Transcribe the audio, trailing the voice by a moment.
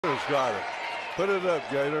Gator's got it. Put it up,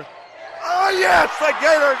 Gator. Oh, yes, the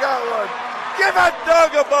Gator got one. Give it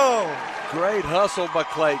Doug a bone. Great hustle by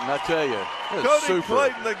Clayton, I tell you. Cody Super.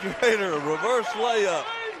 Clayton, the Gator, reverse layup.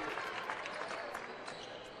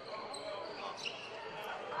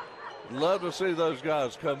 Love to see those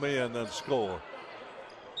guys come in and score.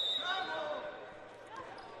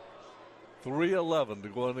 3:11 to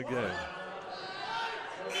go in the game.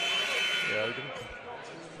 Yeah, we can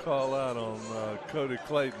call out on Cody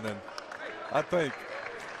Clayton, and I think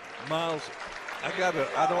Miles. I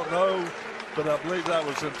don't know, but I believe that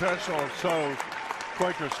was intentional, so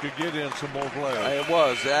Quakers could get in some more players. It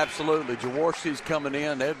was absolutely. Jaworski's coming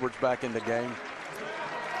in. Edwards back in the game.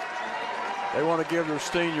 They want to give their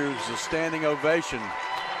seniors a standing ovation.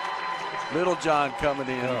 Littlejohn coming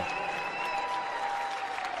in. Yeah.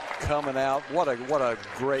 Coming out. What a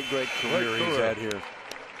great career he's had here.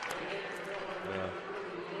 Yeah.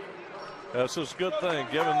 That's just a good thing,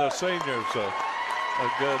 giving the seniors a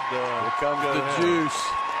good. Here comes good the hand. juice.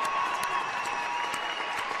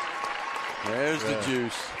 There's the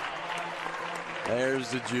juice. There's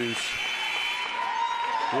the juice.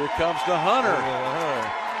 Here comes the Hunter.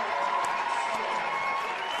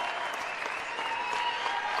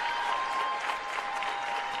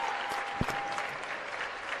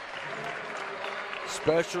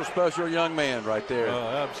 Special young man right there. Oh,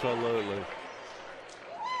 absolutely.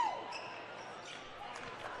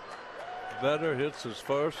 Vetter hits his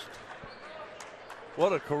first.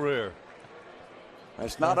 What a career.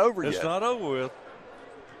 It's not over yet. It's not over with.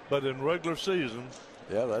 But in regular season.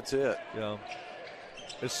 Yeah, that's it. Yeah.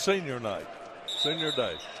 It's senior night. Senior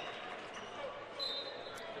day.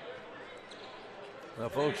 Now,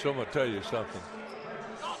 folks, I'm going to tell you something.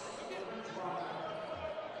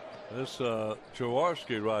 This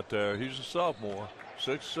Jaworski right there, he's a sophomore,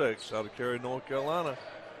 6'6", out of Cary, North Carolina.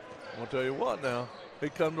 I'm going to tell you what now, he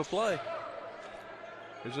come to play.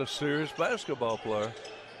 He's a serious basketball player.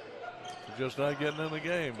 He's just not getting in the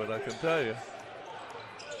game, but I can tell you,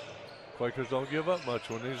 Quakers don't give up much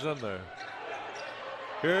when he's in there.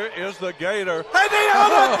 Here is the Gator. And the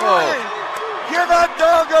other three! Give that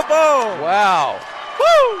dog a bone! Wow.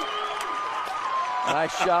 Woo!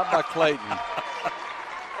 Nice shot by Clayton.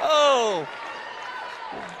 Oh!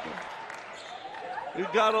 You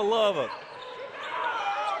gotta love it.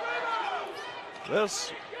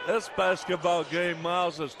 This basketball game,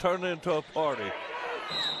 Miles, has turned into a party.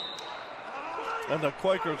 And the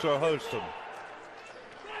Quakers are hosting.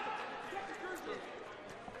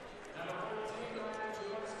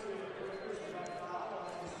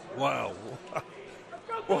 Wow.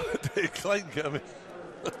 What did Clayton come in?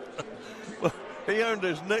 Well, he earned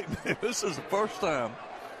his nickname. This is the first time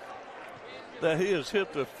that he has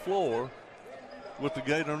hit the floor with the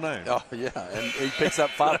Gator name. Oh, yeah, and he picks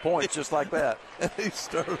up 5 points just like that. And he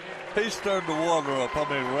stirred the water up, I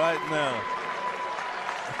mean, right now.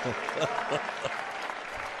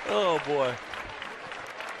 Oh, boy.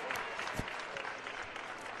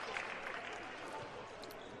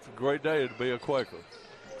 It's a great day to be a Quaker.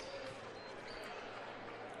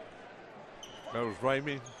 That was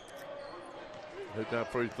Ramey. Hit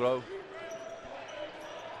that free throw.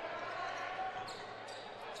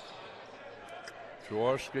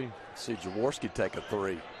 Jaworski. See Jaworski take a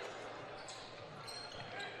three.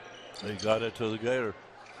 He got it to the Gator.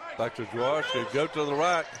 Back to Jaworski. Go to the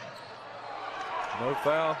rack. No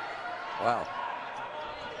foul. Wow.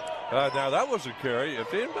 Now that was a carry.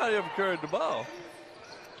 If anybody ever carried the ball,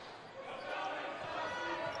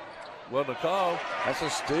 wasn't a call. That's a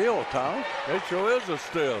steal, Tom. It sure is a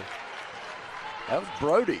steal. That was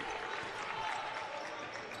Brody.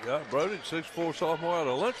 Yeah, Brody, 6'4" sophomore out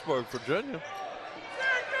of Lynchburg, Virginia.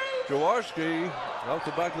 Jaworski off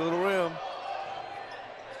the back of the rim.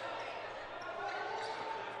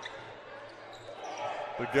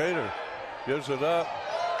 The Gator gives it up,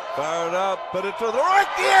 fired up, put it to the right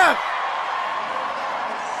end.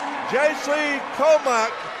 J.C.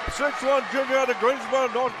 Comack, 6'1" junior out of Greensboro,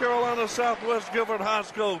 North Carolina, Southwest Gifford High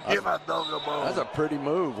School. Give a dog a ball. That's a pretty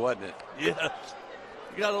move, wasn't it? Yes.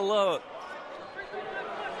 You got to love it.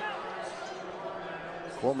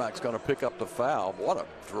 Cormac's going to pick up the foul. What a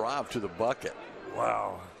drive to the bucket.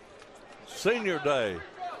 Wow. Senior day,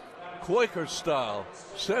 Quaker style,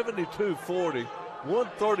 72-40,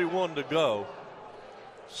 1:31 to go.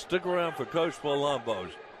 Stick around for Coach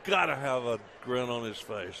Palumbo's. Got to have a grin on his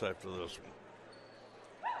face after this one.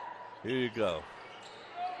 Here you go.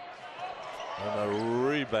 And a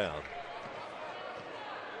rebound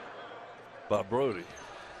by Brody.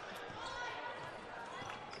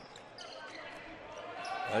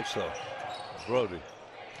 Excellent. Brody.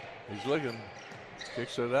 He's looking.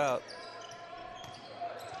 Kicks it out.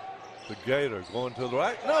 The Gator going to the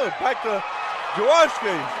right. No, back to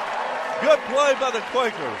Jaworski. Good play by the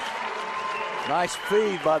Quakers. Nice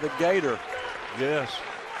feed by the Gator. Yes.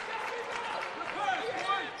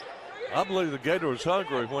 I believe the Gator was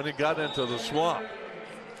hungry when he got into the swamp.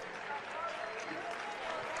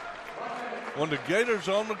 When the Gator's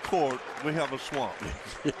on the court, we have a swamp.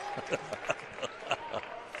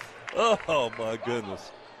 Oh, my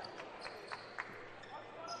goodness.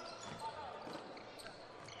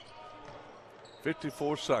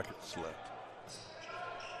 "54 seconds left.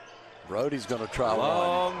 Brody's going to try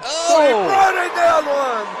Long. one. Oh, he brought it down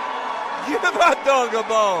one. Give that dog a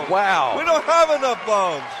bone. Wow. We don't have enough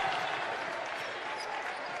bones.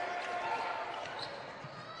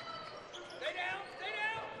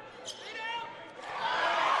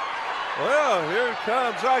 Well, here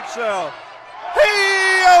comes Axel.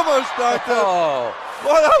 He almost dunked it. Oh, Boy,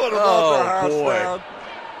 that would have brought the house boy. down.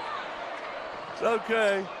 It's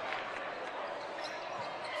okay.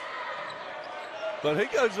 But he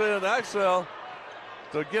goes in, Axel,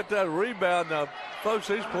 to get that rebound. Now, folks,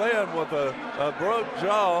 he's playing with a broke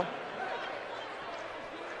jaw.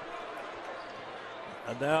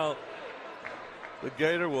 And now the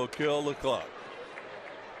Gator will kill the clock.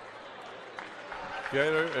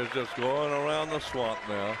 Gator is just going around the swamp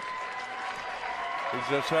now. He's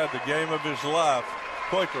just had the game of his life,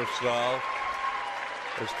 Quaker style.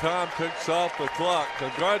 As time ticks off the clock,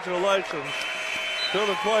 congratulations to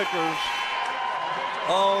the Quakers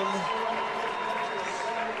on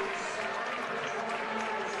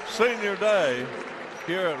Senior Day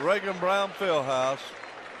here at Reagan Brown Fieldhouse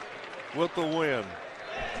with the win.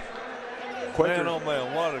 Man, oh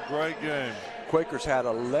man, what a great game. Quakers had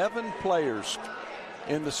 11 players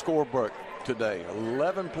in the scorebook today.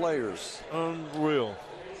 11 players. Unreal.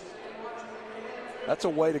 That's a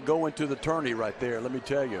way to go into the tourney right there, let me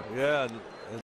tell you. Yeah,